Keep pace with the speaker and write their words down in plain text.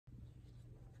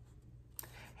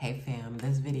Hey fam,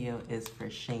 this video is for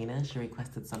Shayna. She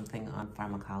requested something on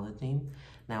pharmacology.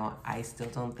 Now, I still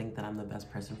don't think that I'm the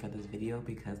best person for this video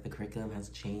because the curriculum has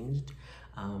changed.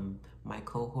 My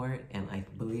cohort, and I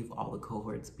believe all the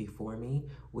cohorts before me,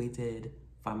 we did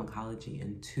pharmacology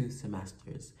in 2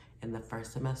 semesters. In the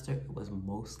first semester, it was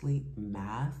mostly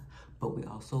math, but we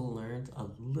also learned a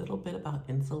little bit about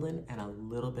insulin and a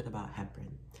little bit about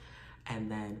heparin. And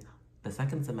then the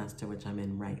second semester, which I'm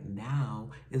in right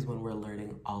now, is when we're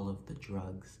learning all of the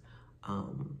drugs.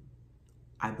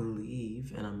 I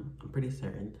believe, and I'm pretty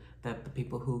certain, that the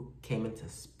people who came into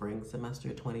spring semester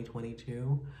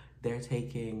 2022, they're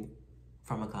taking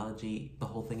pharmacology, the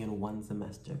whole thing in 1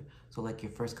 semester. So like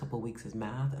your first couple weeks is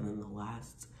math, and then the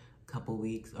last couple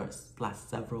weeks, or last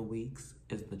several weeks,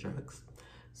 is the drugs.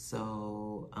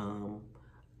 So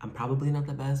I'm probably not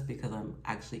the best because I'm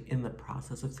actually in the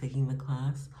process of taking the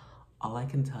class. All I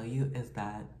can tell you is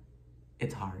that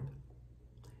it's hard.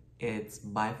 It's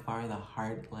by far the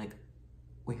hard, like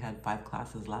we had 5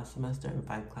 classes last semester and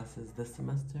 5 classes this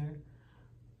semester.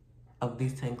 Of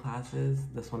these 10 classes,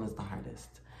 this one is the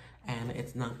hardest. And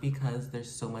it's not because there's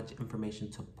so much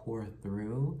information to pour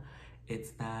through.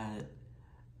 It's that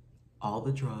all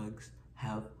the drugs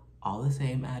have all the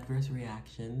same adverse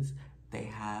reactions. They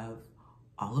have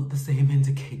all of the same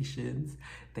indications.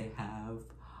 They have,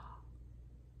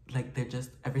 like, they're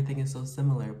just, everything is so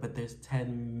similar, but there's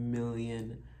 10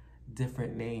 million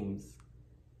different names.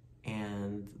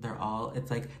 And they're all,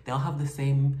 it's like, they all have the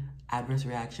same adverse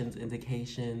reactions,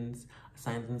 indications,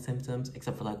 signs and symptoms,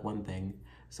 except for like one thing.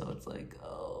 So it's like,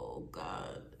 oh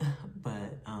God.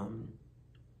 But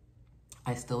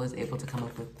I still was able to come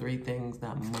up with 3 things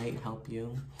that might help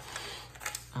you.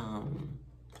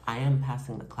 I am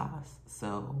passing the class,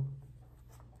 so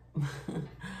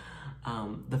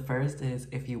the first is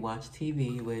if you watch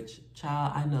TV, which,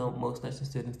 child, I know most nursing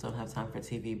students don't have time for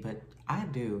TV, but I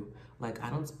do. Like, I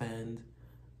don't spend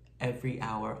every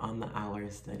hour on the hour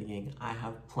studying. I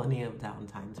have plenty of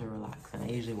downtime to relax, and I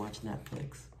usually watch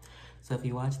Netflix. So if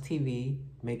you watch TV,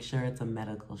 make sure it's a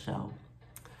medical show.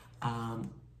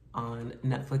 On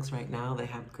Netflix right now, they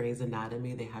have Grey's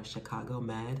Anatomy, they have Chicago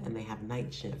Med, and they have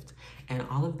Night Shift. And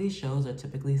all of these shows are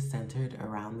typically centered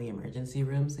around the emergency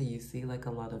room, so you see like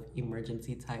a lot of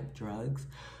emergency type drugs.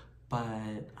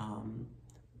 But,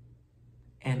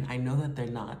 and I know that they're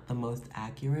not the most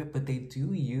accurate, but they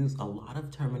do use a lot of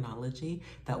terminology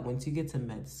that once you get to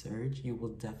med surg, you will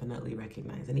definitely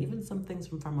recognize. And even some things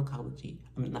from pharmacology,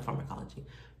 not pharmacology,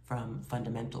 from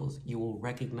fundamentals, you will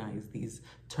recognize these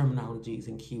terminologies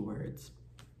and keywords.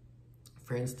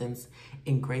 For instance,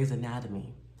 in Grey's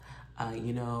Anatomy,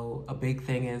 you know, a big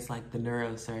thing is like the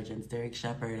neurosurgeons, Derek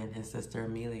Shepherd and his sister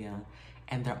Amelia,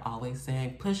 and they're always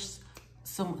saying, push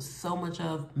so much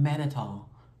of mannitol.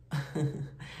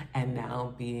 And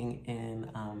now being in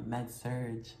med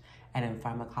surg and in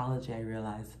pharmacology, I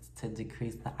realized it's to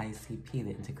decrease the ICP,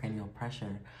 the intracranial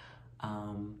pressure.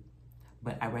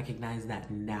 But I recognize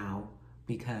that now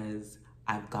because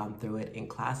I've gone through it in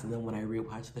class, and then when I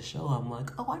rewatch the show, I'm like,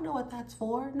 oh, I know what that's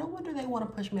for. No wonder they want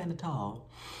to push mannitol.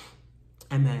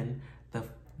 And then the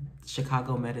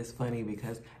Chicago Med is funny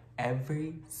because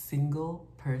every single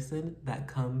person that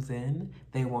comes in,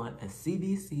 they want a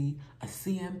CBC, a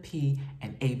CMP,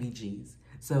 and ABGs.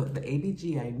 So the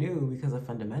ABG I knew because of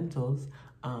fundamentals,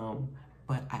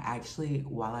 but I actually,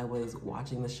 while I was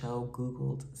watching the show,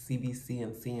 Googled CBC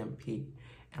and CMP.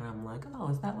 And I'm like, oh,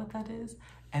 is that what that is?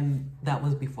 And that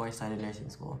was before I started nursing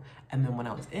school. And then when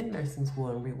I was in nursing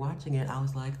school and rewatching it, I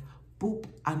was like, boop,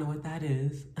 I know what that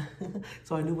is.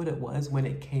 So I knew what it was when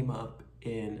it came up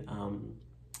in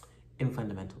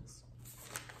fundamentals.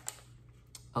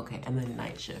 Okay, and then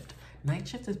Night Shift. Night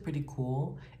Shift is pretty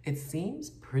cool. It seems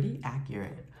pretty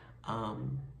accurate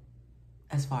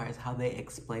as far as how they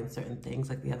explain certain things.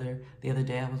 Like the other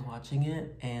day I was watching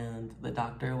it, and the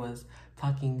doctor was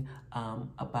talking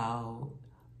about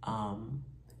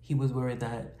he was worried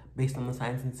that based on the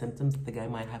signs and symptoms, the guy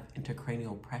might have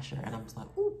intracranial pressure. And I was like,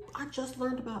 ooh, I just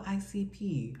learned about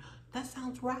ICP. That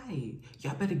sounds right.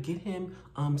 Y'all better get him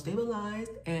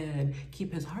stabilized and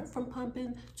keep his heart from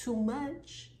pumping too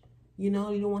much. You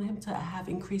know, you don't want him to have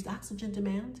increased oxygen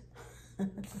demand.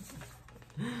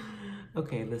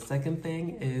 Okay, the second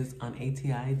thing is on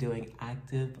ATI doing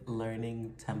active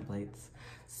learning templates.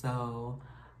 So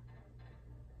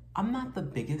I'm not the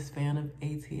biggest fan of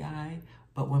ATI,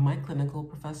 but when my clinical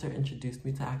professor introduced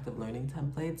me to active learning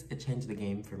templates, it changed the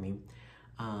game for me.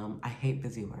 I hate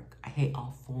busy work. I hate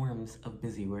all forms of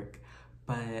busy work,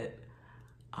 but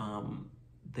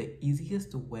the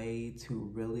easiest way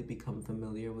to really become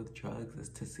familiar with drugs is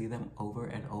to see them over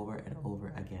and over and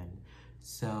over again.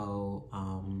 So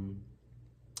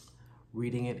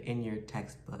reading it in your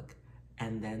textbook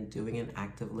and then doing an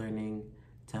active learning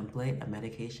template, a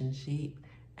medication sheet,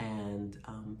 and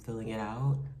filling it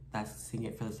out, that's seeing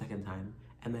it for the second time.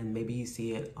 And then maybe you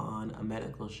see it on a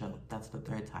medical show, that's the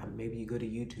third time. Maybe you go to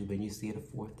YouTube and you see it a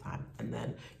fourth time. And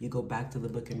then you go back to the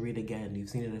book and read again, you've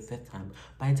seen it a fifth time.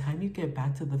 By the time you get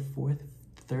back to the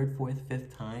third, fourth,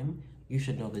 fifth time, you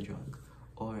should know the drug.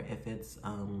 Or if it's,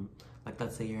 like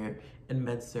let's say you're in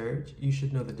med surg, you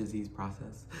should know the disease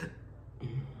process.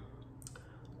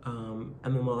 And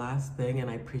then the last thing, and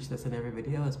I preach this in every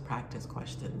video, is practice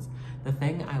questions. The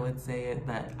thing I would say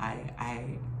that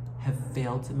I have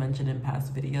failed to mention in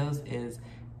past videos is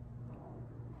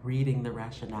reading the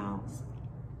rationales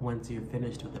once you're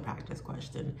finished with the practice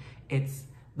question. It's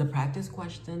the practice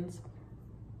questions,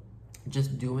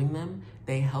 just doing them,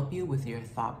 they help you with your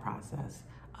thought process.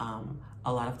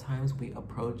 A lot of times we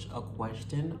approach a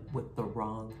question with the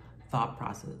wrong thought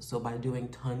process. So by doing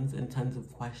tons and tons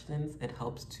of questions, it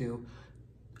helps to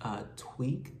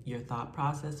tweak your thought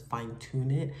process, fine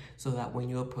tune it, so that when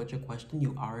you approach a question,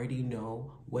 you already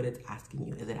know what it's asking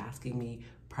you. Is it asking me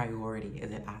priority?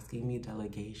 Is it asking me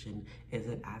delegation? Is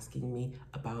it asking me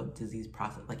about disease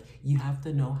process? Like, you have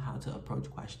to know how to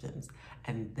approach questions.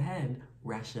 And then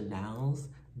rationales,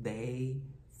 they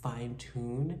fine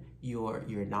tune your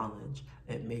knowledge.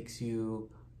 It makes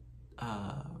you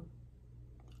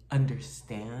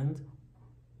understand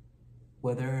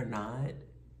whether or not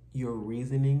your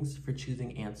reasonings for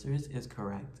choosing answers is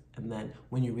correct. And then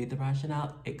when you read the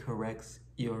rationale, it corrects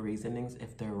your reasonings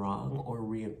if they're wrong or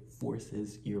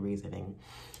reinforces your reasoning.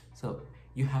 So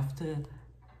you have to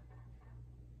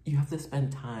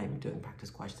spend time doing practice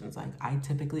questions. Like, I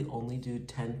typically only do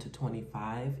 10 to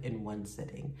 25 in one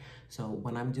sitting. So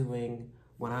when I'm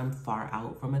far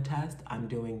out from a test, I'm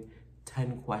doing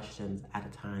 10 questions at a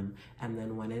time. And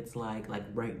then when it's like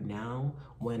right now,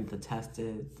 when the test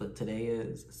is, today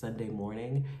is Sunday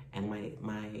morning and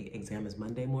my exam is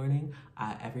Monday morning,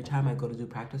 every time I go to do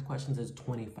practice questions, it's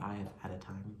 25 at a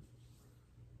time.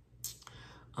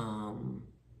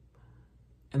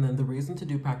 And then the reason to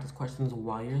do practice questions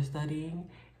while you're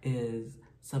studying is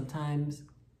sometimes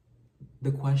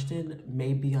the question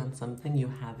may be on something you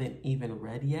haven't even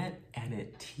read yet, and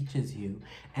it teaches you.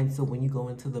 And so when you go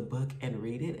into the book and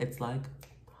read it, it's like,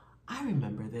 I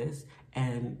remember this,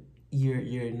 and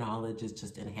your knowledge is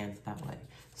just enhanced that way.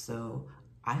 So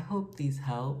I hope these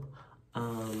help.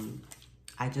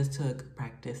 I just took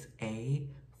practice A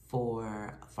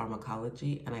for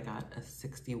pharmacology, and I got a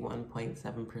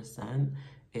 61.7%.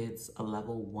 It's a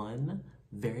level 1,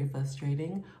 very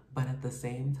frustrating, but at the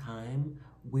same time,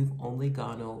 we've only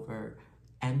gone over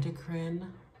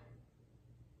endocrine,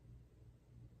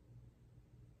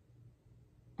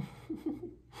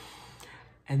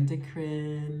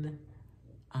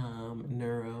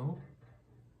 neuro,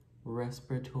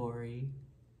 respiratory,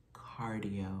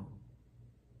 cardio.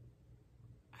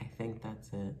 I think that's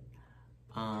it.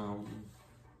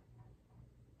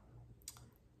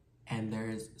 And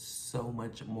there's so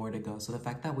much more to go. So the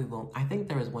fact that I think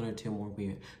there was 1 or 2 more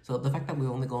weird. So the fact that we've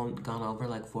only gone over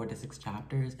like 4 to 6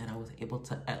 chapters, and I was able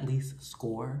to at least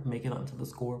make it onto the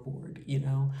scoreboard, you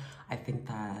know? I think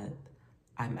that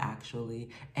I'm actually,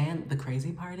 and the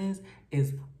crazy part is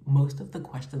most of the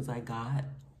questions I got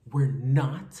were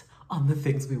not on the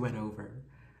things we went over.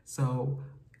 So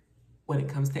when it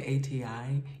comes to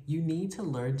ATI, you need to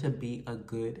learn to be a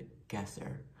good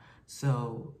guesser.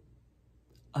 So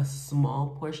a small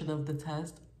portion of the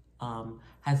test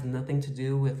has nothing to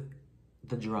do with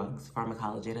the drugs,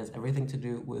 pharmacology. It has everything to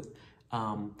do with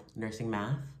nursing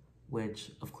math,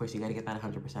 which of course you gotta get that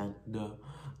 100%, duh.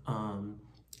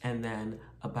 And then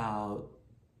about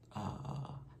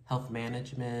health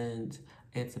management,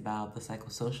 it's about the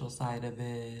psychosocial side of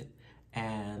it,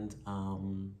 and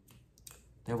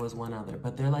there was one other,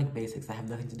 but they're like basics that have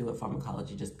nothing to do with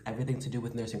pharmacology, just everything to do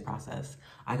with nursing process.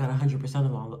 I got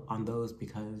 100% on those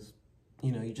because,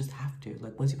 you know, you just have to.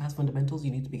 Like, once you pass fundamentals,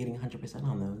 you need to be getting 100%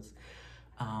 on those.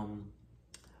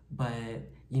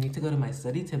 But you need to go to my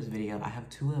study tips video. I have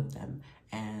 2 of them,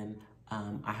 and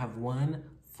I have one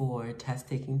for test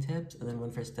taking tips and then one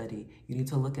for study. You need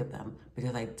to look at them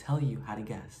because I tell you how to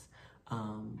guess.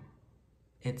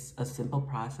 It's a simple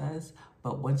process,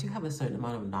 but once you have a certain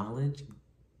amount of knowledge,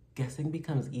 guessing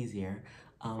becomes easier.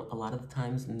 A lot of the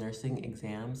times nursing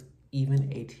exams, even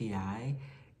ATI,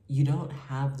 you don't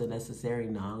have the necessary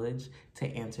knowledge to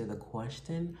answer the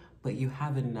question, but you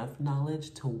have enough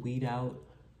knowledge to weed out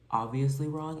obviously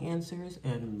wrong answers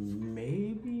and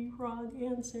maybe wrong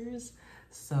answers.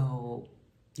 So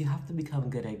you have to become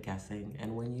good at guessing,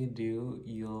 and when you do,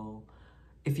 you'll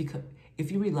if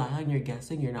you rely on your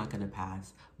guessing, you're not going to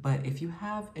pass. But if you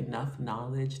have enough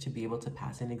knowledge to be able to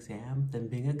pass an exam, then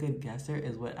being a good guesser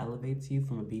is what elevates you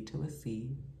from a B to a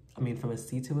C. I mean, from a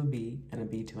C to a B and a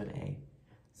B to an A.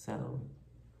 So,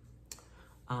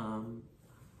 I'm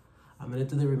gonna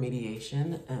do the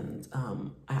remediation, and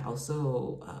I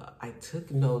also, I took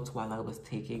notes while I was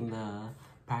taking the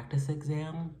practice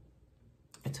exam.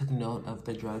 I took note of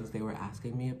the drugs they were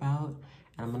asking me about,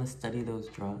 and I'm gonna study those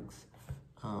drugs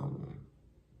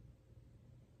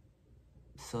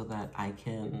so that I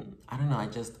can, I don't know,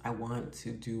 I want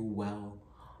to do well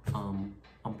on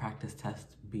practice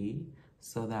test B,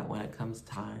 so that when it comes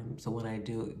time, so when I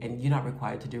do, and you're not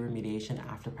required to do remediation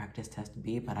after practice test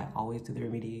B, but I always do the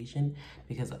remediation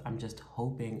because I'm just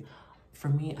hoping, for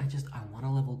me, I want a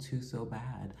level 2 so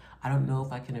bad. I don't know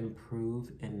if I can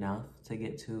improve enough to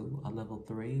get to a level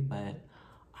 3, but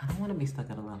I don't want to be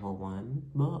stuck at a level 1.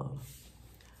 Ugh.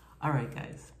 All right,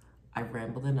 guys, I've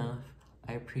rambled enough.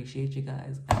 I appreciate you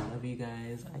guys. I love you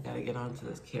guys. I gotta get onto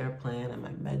this care plan and my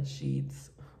med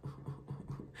sheets,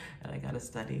 and I gotta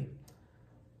study.